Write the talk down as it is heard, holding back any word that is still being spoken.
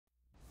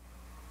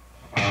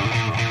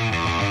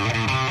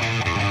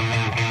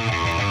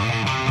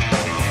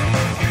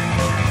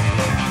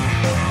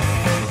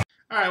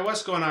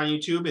what's going on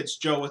YouTube? It's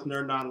Joe with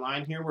Nerdn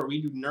Online here, where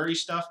we do nerdy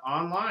stuff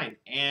online.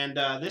 And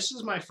this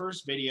is my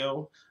first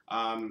video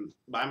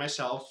by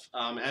myself.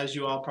 As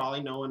you all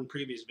probably know in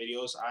previous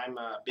videos, I'm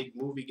a big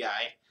movie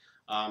guy.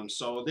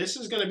 So this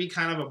is going to be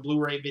kind of a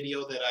Blu-ray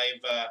video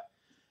that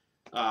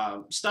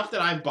stuff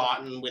that I've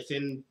bought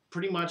within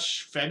pretty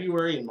much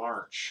February and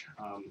March.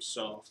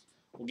 So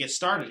we'll get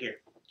started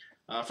here.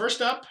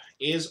 First up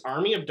is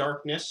Army of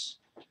Darkness.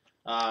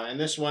 And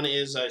this one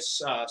is a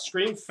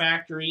Scream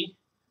Factory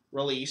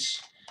release,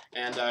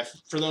 and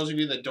for those of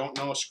you that don't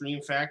know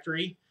Scream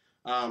Factory,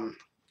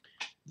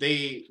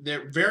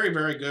 they're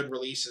very good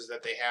releases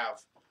that they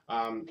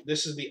have.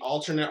 This is the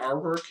alternate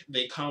artwork.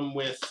 They come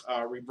with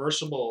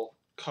reversible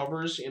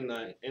covers in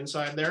the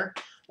inside there.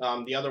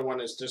 The other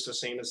one is just the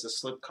same as the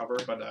slip cover,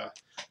 but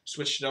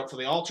switched it out for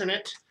the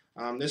alternate.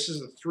 This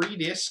is a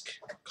 3-disc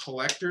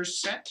collector's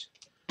set.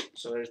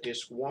 So there's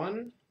disc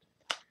 1,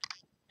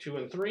 2,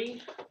 and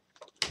 3.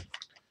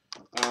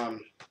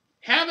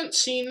 Haven't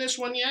seen this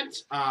one yet.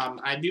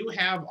 I do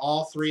have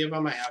all 3 of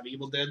them. I have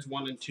Evil Dead's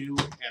 1 and 2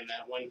 and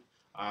that one.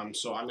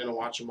 So I'm going to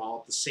watch them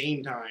all at the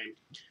same time.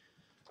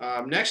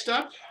 Next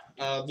up,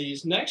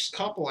 these next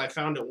couple I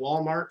found at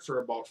Walmart for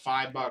about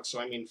 $5.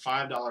 So I mean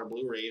 $5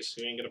 Blu-rays.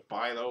 So you ain't going to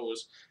buy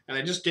those. And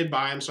I just did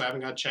buy them, so I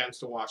haven't got a chance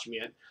to watch them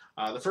yet.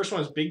 The first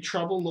one is Big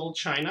Trouble in Little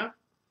China.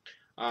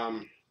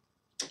 And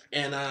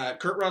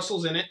Kurt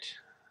Russell's in it.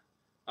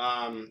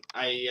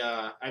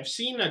 I've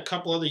seen a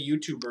couple other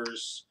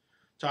YouTubers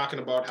talking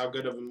about how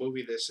good of a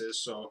movie this is,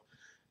 so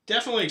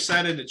definitely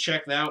excited to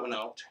check that one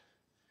out.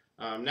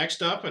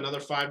 Next up,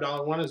 another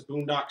 $5 one is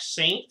Boondock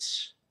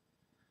Saints.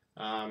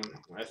 I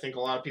think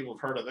a lot of people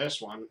have heard of this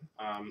one.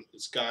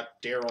 It's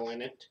got Daryl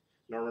in it,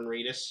 Norman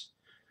Reedus.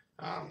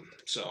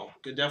 So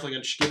definitely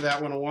going to give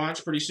that one a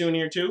watch pretty soon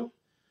here too.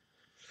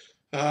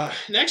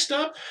 Next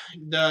up,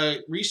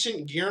 the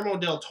recent Guillermo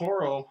del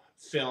Toro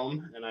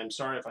film, and I'm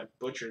sorry if I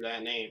butchered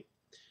that name,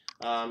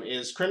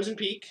 is Crimson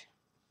Peak,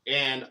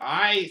 and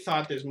I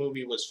thought this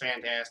movie was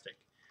fantastic.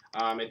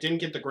 It didn't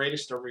get the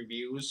greatest of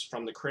reviews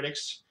from the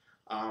critics,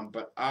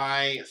 but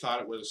I thought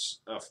it was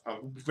a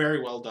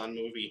very well done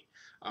movie.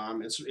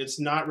 It's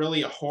not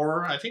really a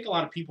horror. I think a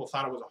lot of people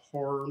thought it was a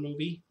horror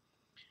movie.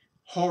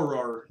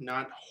 Horror,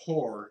 not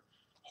horror.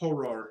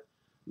 Horror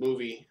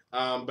movie.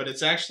 But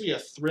it's actually a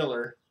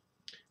thriller.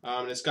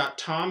 It's got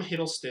Tom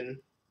Hiddleston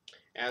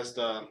as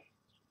the...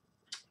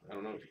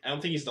 I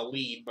don't think he's the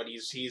lead, but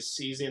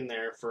he's in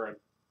there for a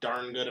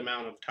darn good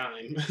amount of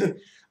time.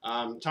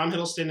 Tom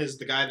Hiddleston is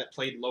the guy that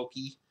played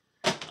Loki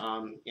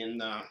in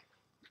the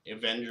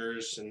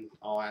Avengers and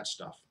all that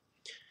stuff.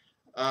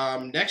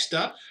 Next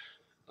up,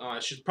 I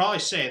should probably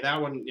say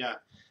that one, yeah,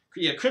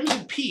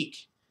 Crimson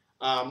Peak.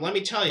 Let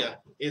me tell you,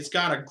 it's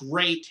got a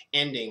great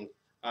ending.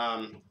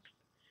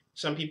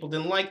 Some people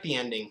didn't like the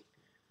ending.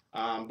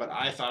 But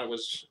I thought it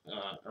was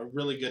a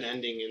really good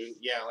ending, and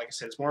yeah, like I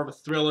said, it's more of a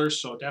thriller,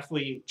 so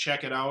definitely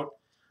check it out.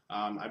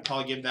 I'd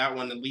probably give that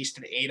one at least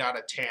an 8 out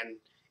of 10,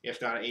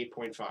 if not an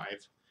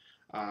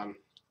 8.5.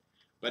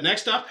 But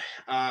next up,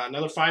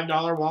 another $5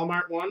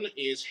 Walmart one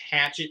is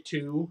Hatchet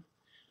 2.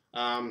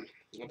 I'll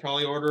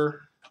probably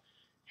order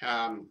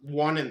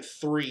 1 and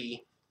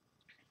 3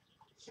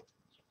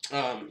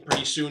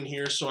 pretty soon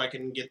here, so I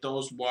can get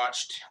those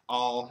watched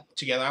all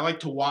together. I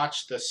like to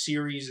watch the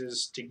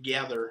series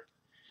together.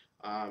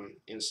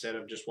 Instead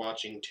of just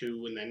watching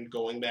 2 and then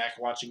going back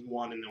watching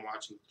 1 and then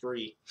watching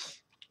 3.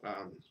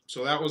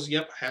 So that was,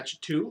 yep,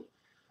 Hatchet 2.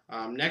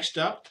 Next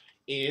up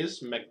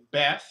is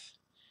Macbeth.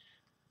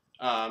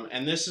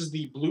 And this is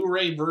the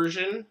Blu-ray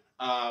version,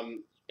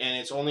 and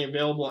it's only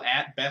available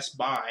at Best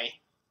Buy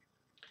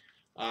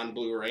on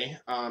Blu-ray.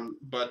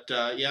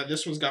 Yeah,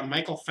 this one's got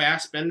Michael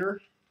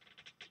Fassbender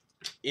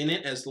in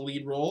it as the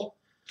lead role.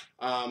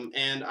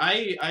 And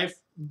I've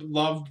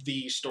loved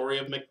the story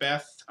of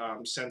Macbeth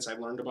since I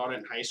learned about it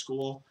in high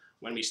school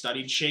when we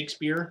studied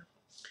Shakespeare.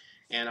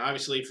 And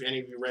obviously, if any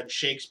of you read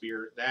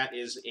Shakespeare, that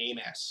is a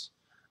mess.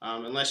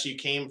 Unless you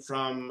came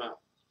from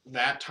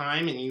that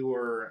time and you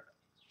were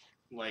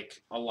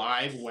like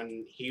alive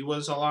when he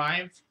was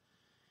alive,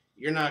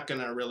 you're not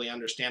going to really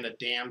understand a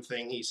damn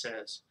thing he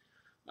says.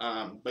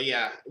 But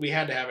yeah, we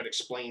had to have it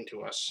explained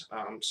to us.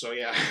 So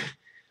yeah,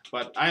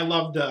 but I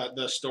loved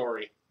the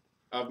story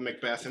of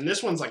Macbeth, and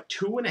this one's like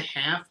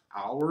 2.5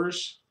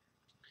 hours,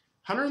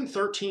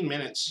 113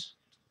 minutes,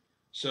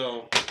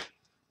 so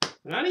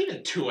not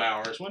even 2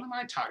 hours. What am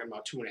I talking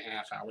about? 2.5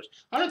 hours,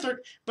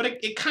 130.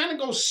 But it kind of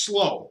goes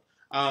slow.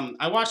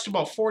 I watched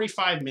about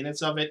 45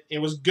 minutes of it. It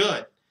was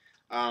good,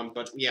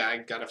 but yeah, I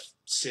gotta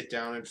sit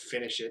down and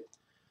finish it.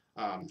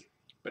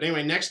 But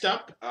anyway, next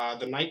up,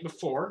 The Night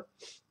Before,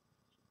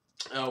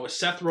 with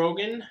Seth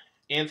Rogen,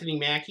 Anthony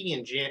Mackie,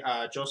 and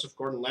Joseph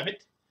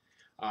Gordon-Levitt.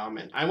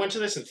 And I went to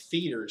this in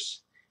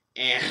theaters,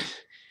 and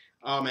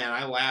oh man,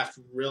 I laughed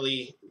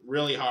really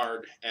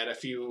hard at a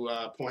few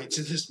points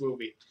in this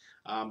movie.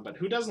 But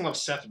who doesn't love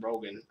Seth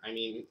Rogen? I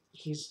mean,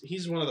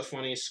 he's one of the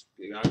funniest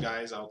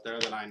guys out there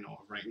that I know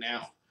of right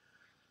now.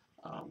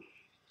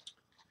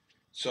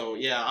 So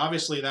yeah,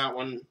 obviously that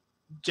one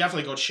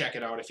definitely go check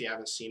it out if you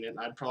haven't seen it.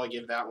 I'd probably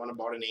give that one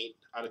about an 8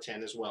 out of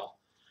 10 as well.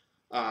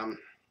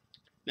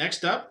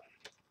 Next up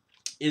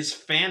is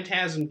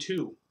Phantasm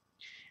 2.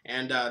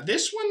 And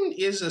this one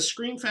is a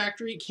Scream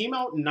Factory. It came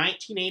out in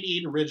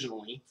 1988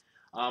 originally,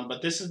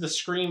 but this is the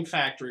Scream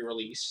Factory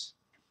release.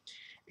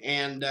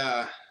 And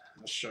I'll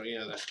show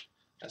you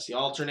that's the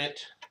alternate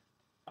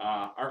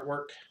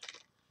artwork,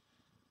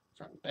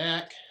 front and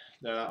back.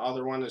 The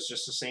other one is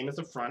just the same as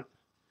the front.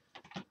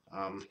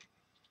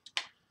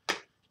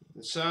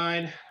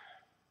 Inside.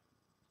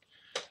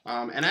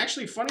 And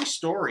actually, funny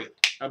story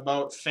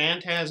about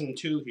Phantasm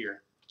 2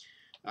 here.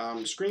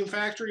 Scream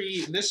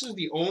Factory, this is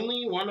the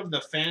only one of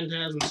the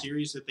Phantasm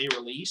series that they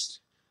released.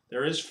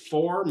 There is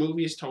 4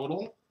 movies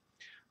total,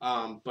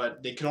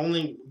 but they could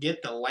only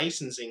get the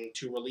licensing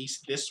to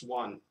release this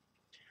one.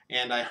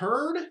 And I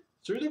heard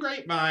through the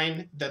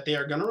grapevine that they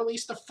are going to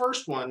release the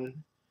first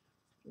one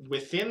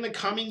within the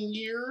coming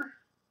year.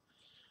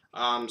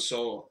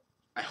 So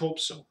I hope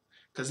so,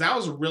 because that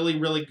was a really,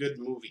 really good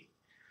movie.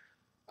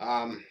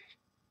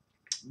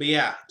 But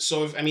yeah,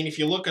 so if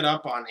you look it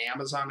up on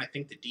Amazon, I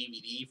think the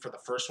DVD for the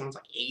first one's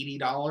like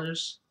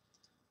 $80.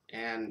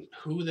 And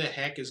who the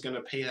heck is going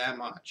to pay that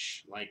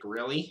much? Like,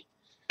 really?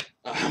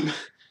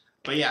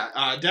 But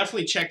yeah,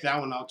 definitely check that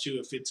one out too.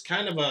 If it's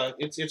kind of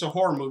it's a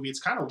horror movie. It's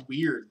kind of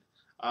weird.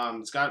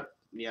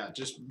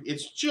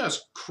 It's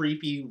just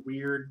creepy,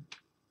 weird.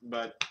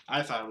 But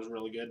I thought it was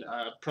really good.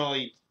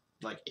 Probably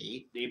like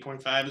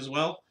 8.5 as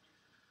well.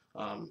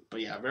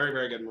 But yeah, very,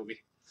 very good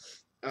movie.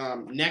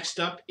 Next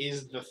up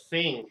is The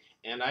Thing,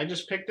 and I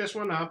just picked this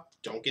one up.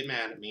 Don't get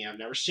mad at me. I've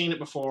never seen it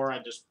before. I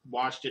just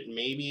watched it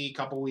maybe a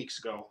couple weeks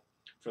ago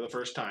for the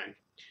first time.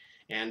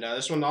 And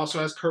this one also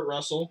has Kurt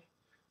Russell,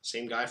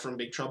 same guy from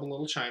Big Trouble in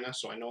Little China,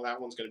 so I know that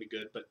one's going to be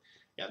good. But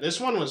yeah, this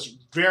one was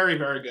very,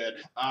 very good.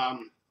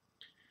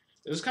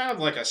 It was kind of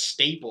like a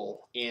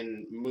staple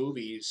in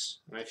movies,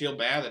 and I feel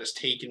bad that it's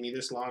taken me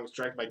this long. It's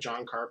directed by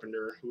John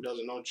Carpenter. Who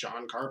doesn't know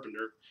John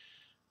Carpenter?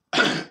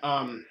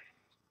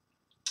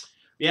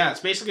 Yeah,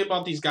 it's basically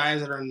about these guys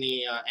that are in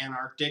the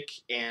Antarctic,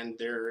 and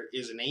there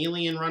is an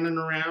alien running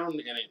around,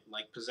 and it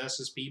like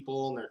possesses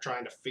people, and they're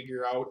trying to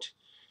figure out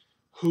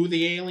who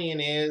the alien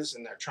is,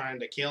 and they're trying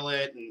to kill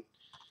it, and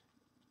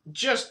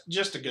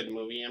just a good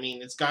movie. I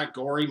mean, it's got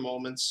gory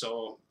moments,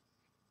 so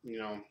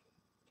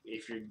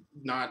if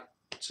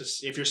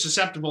you're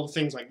susceptible to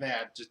things like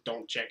that, just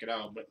don't check it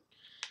out. But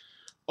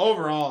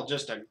overall,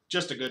 just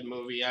a good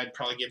movie. I'd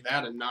probably give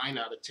that a 9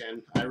 out of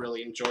 10. I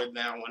really enjoyed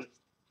that one.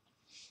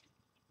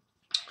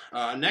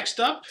 Next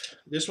up,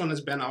 this one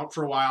has been out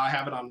for a while. I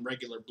have it on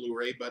regular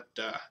Blu-ray, but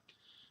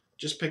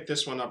just picked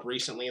this one up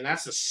recently, and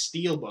that's the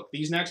Steelbook.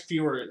 These next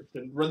few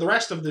the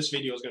rest of this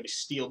video is going to be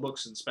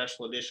Steelbooks and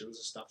special editions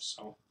and stuff.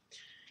 So,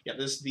 yeah,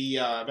 this is the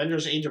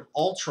Avengers Age of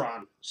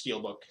Ultron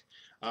Steelbook.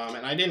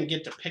 And I didn't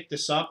get to pick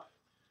this up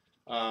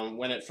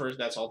when it first,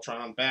 that's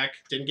Ultron on back.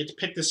 Didn't get to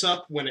pick this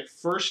up when it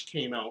first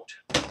came out.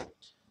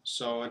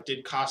 So it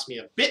did cost me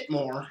a bit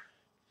more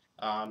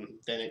than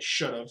it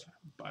should have,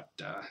 but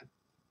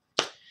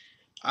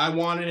I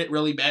wanted it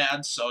really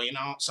bad, so,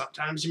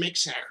 sometimes you make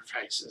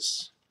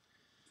sacrifices.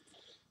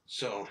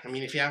 So,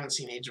 if you haven't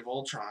seen Age of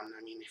Ultron,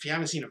 if you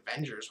haven't seen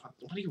Avengers,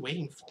 what are you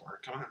waiting for?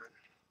 Come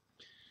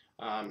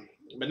on.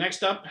 But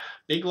next up,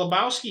 Big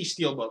Lebowski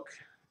Steelbook.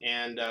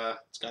 And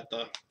it's got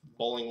the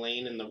bowling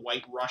lane and the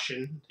white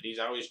Russian that he's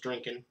always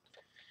drinking.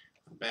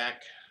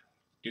 Back,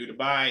 Dude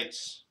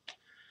Abides.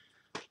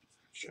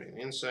 Show you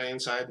the inside.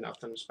 Inside,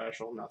 nothing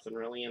special, nothing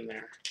really in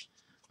there.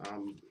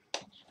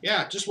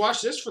 Yeah, just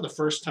watched this for the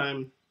first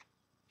time,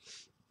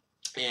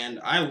 and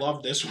I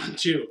love this one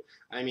too.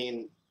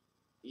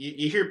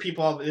 You hear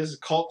people, this is a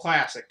cult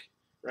classic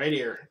right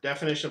here.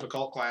 Definition of a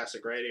cult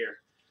classic right here.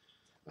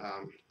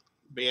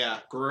 But yeah,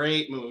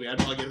 great movie. I'd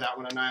probably give that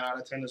one a 9 out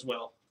of 10 as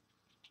well.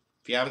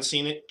 If you haven't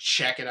seen it,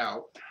 check it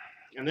out.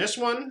 And this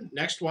one,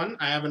 next one,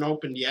 I haven't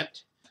opened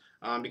yet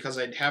because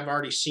I have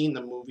already seen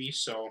the movie,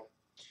 so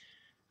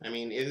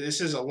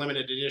this is a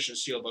limited edition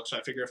steelbook, so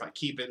I figure if I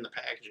keep it in the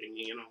packaging,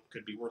 it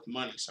could be worth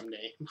money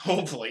someday,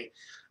 hopefully.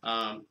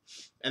 And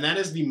that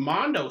is the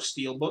Mondo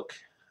steelbook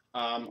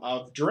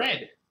of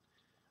Dredd.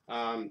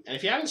 And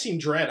if you haven't seen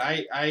Dredd,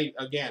 I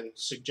again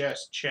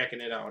suggest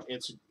checking it out.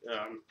 It's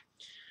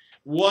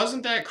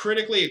wasn't that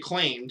critically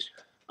acclaimed.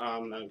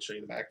 I'll show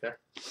you the back there.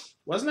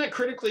 Wasn't that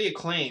critically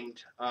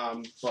acclaimed,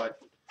 but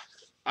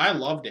I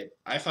loved it.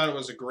 I thought it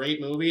was a great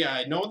movie.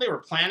 I know they were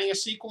planning a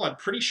sequel. I'm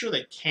pretty sure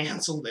they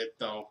canceled it,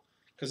 though,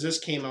 because this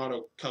came out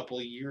a couple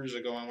of years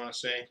ago, I want to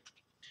say.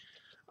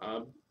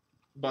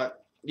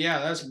 But,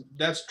 yeah,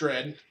 that's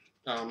Dredd.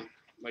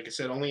 Like I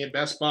said, only at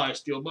Best Buy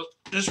Steelbook.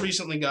 Just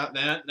recently got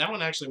that. That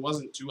one actually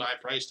wasn't too high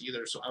priced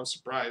either, so I was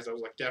surprised. I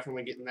was like,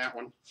 definitely getting that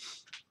one.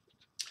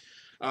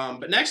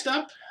 But next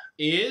up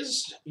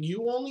is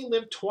You Only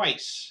Live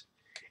Twice.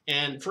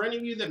 And for any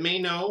of you that may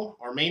know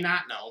or may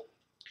not know,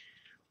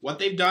 what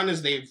they've done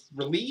is they've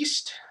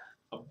released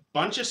a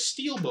bunch of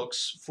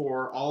steelbooks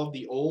for all of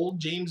the old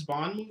James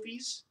Bond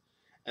movies,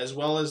 as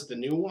well as the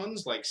new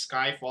ones like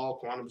Skyfall,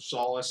 Quantum of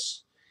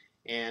Solace,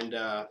 and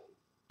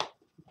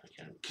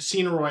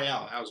Casino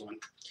Royale, that was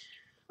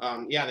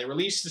one. Yeah, they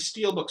released the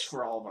steelbooks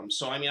for all of them.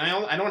 So, I mean,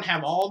 I don't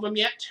have all of them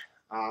yet.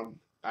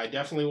 I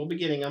definitely will be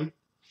getting them.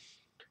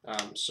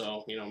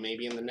 So, you know,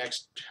 maybe in the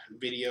next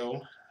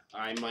video,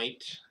 I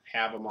might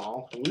have them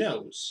all. Who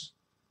knows?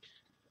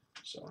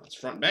 So, it's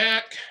front and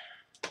back.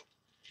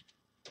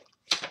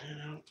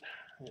 And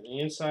the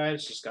inside,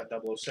 it's just got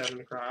 007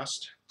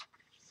 across.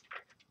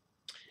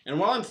 And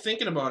while I'm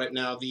thinking about it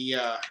now, the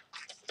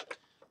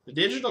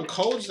digital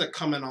codes that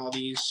come in all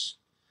these,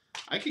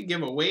 I could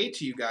give away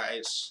to you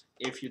guys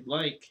if you'd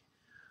like.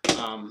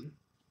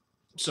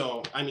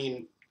 So, I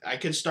mean, I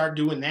could start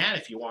doing that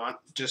if you want.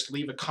 Just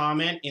leave a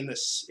comment in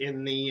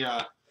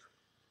the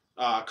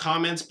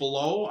comments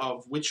below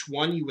of which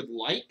one you would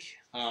like.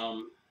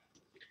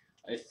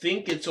 I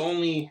think it's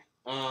only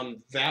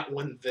that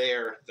one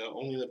there,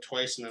 only the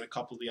twice, and then a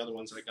couple of the other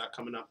ones I got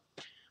coming up.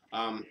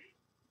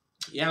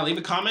 Yeah, leave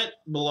a comment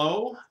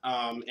below,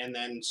 and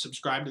then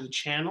subscribe to the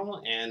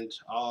channel, and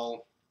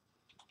I'll,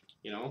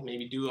 you know,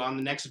 maybe do on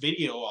the next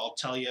video, I'll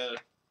tell you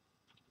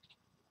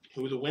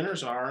who the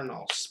winners are, and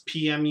I'll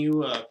PM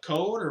you a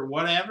code or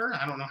whatever.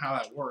 I don't know how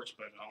that works,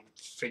 but I'll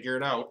figure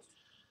it out.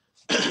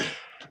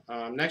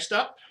 Next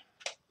up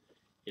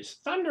is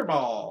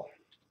Thunderball.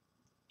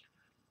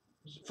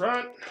 There's the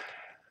front,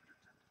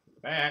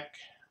 the back,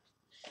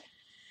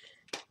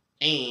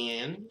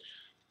 and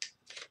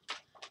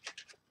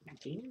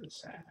the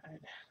inside.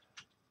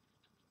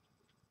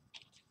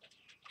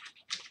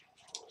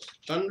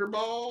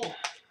 Thunderball,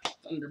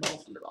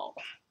 Thunderball, Thunderball.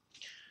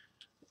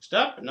 Next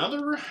up,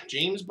 another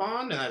James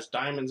Bond, and that's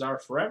Diamonds Are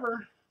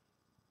Forever.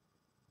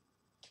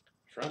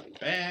 Front and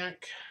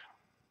back.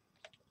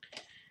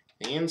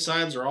 The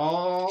insides are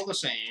all the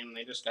same.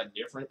 They just got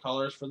different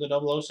colors for the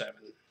 007.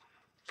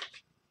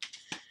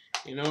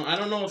 You know, I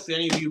don't know if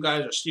any of you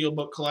guys are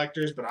steelbook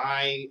collectors, but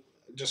I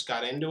just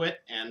got into it,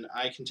 and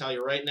I can tell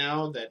you right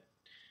now that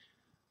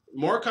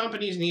more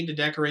companies need to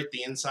decorate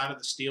the inside of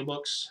the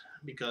steelbooks,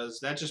 because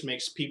that just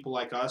makes people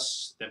like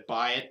us that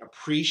buy it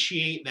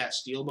appreciate that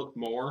steelbook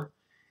more,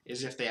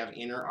 as if they have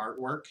inner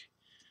artwork.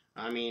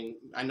 I mean,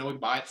 I know we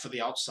buy it for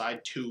the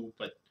outside too,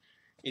 but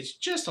it's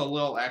just a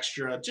little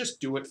extra. Just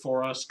do it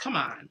for us. Come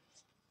on.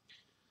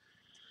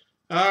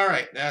 All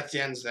right, that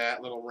ends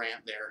that little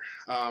rant there.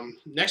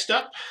 Next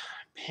up,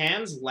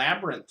 Pan's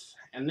Labyrinth.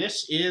 And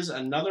this is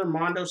another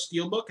Mondo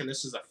Steelbook, and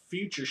this is a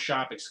Future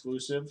Shop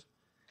exclusive.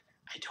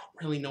 I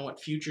don't really know what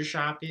Future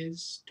Shop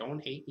is.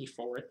 Don't hate me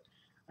for it.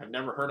 I've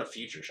never heard of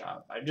Future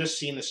Shop. I've just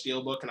seen the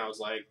Steelbook, and I was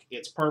like,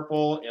 it's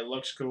purple, it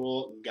looks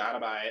cool, gotta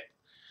buy it.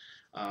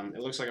 It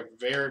looks like a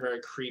very,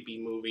 very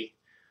creepy movie.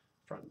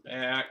 Front and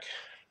back.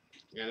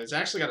 And it's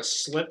actually got a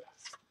slip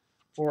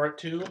for it,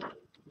 too.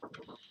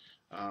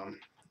 And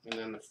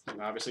then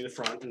obviously the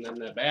front, and then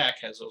the back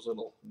has those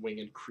little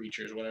winged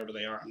creatures, whatever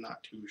they are. I'm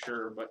not too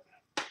sure, but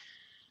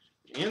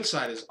the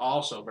inside is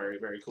also very,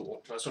 very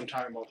cool. That's what I'm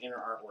talking about, inner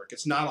artwork.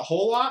 It's not a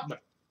whole lot,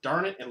 but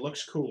darn it, it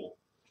looks cool.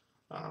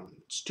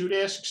 It's 2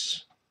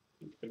 discs.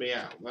 But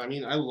yeah, I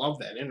mean, I love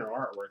that inner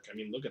artwork. I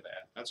mean, look at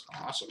that. That's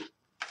awesome.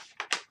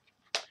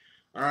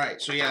 All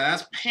right, so yeah,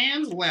 that's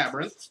Pan's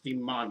Labyrinth, the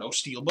Mondo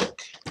Steelbook.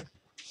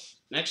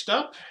 Next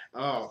up,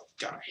 oh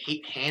god, I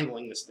hate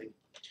handling this thing,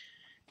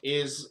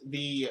 is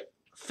the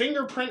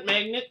fingerprint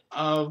magnet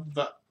of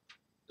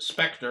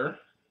Spectre.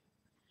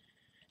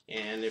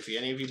 And if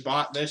any of you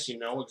bought this, you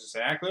know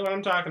exactly what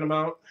I'm talking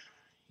about.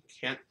 You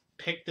can't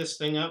pick this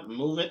thing up,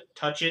 move it,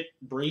 touch it,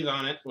 breathe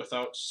on it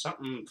without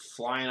something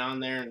flying on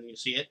there and you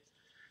see it.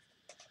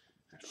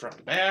 Front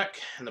and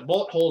back, and the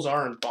bullet holes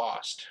are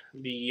embossed.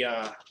 The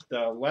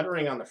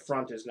lettering on the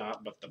front is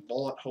not, but the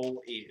bullet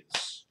hole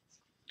is.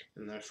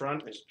 And the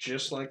front is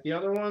just like the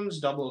other ones,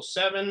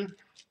 007.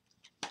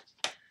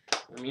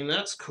 I mean,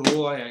 that's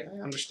cool. I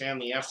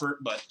understand the effort,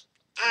 but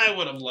I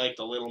would have liked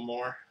a little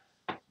more.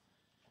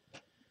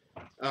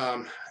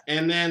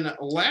 And then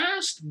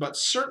last, but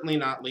certainly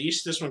not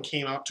least, this one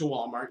came out to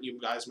Walmart. You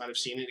guys might have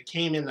seen it. It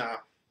came in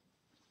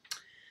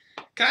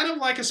kind of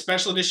like a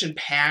special edition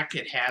pack.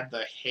 It had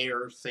the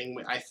hair thing.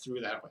 I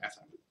threw that away. I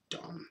thought it was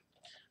dumb.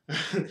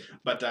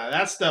 But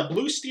that's the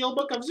Blue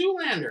Steelbook of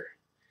Zoolander.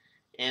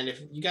 And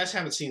if you guys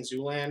haven't seen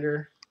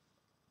Zoolander,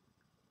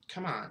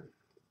 come on.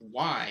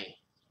 Why?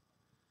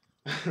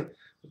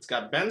 It's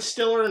got Ben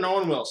Stiller and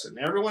Owen Wilson.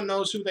 Everyone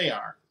knows who they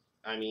are.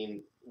 I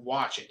mean,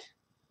 watch it.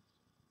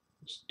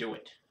 Just do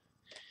it.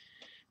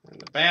 And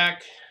the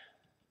back,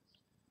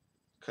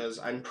 because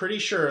I'm pretty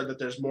sure that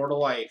there's more to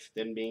life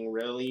than being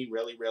really,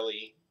 really,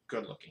 really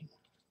good looking.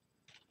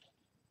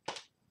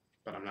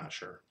 But I'm not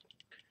sure.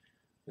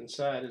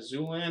 Inside is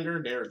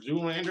Zoolander. There's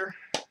Zoolander.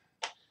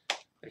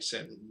 Like I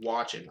said,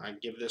 watch it.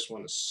 I'd give this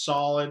one a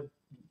solid,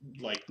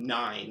 like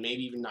 9,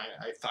 maybe even 9.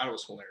 I thought it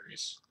was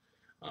hilarious.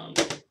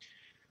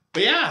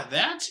 But yeah,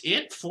 that's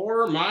it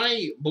for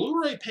my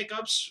Blu-ray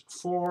pickups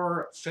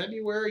for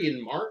February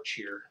and March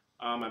here.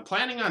 I'm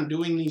planning on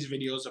doing these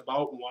videos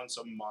about once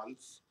a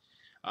month.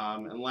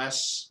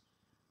 Unless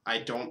I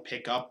don't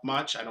pick up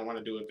much. I don't want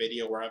to do a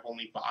video where I've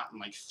only bought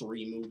like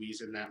 3 movies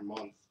in that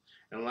month.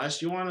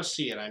 Unless you want to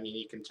see it. I mean,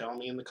 you can tell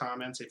me in the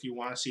comments if you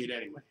want to see it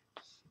anyway.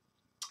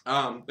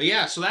 But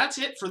yeah, so that's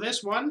it for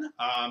this one.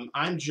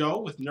 I'm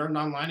Joe with Nerdn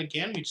Online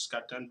again. We just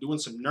got done doing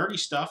some nerdy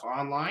stuff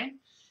online.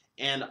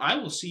 And I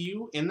will see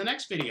you in the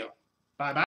next video. Bye-bye.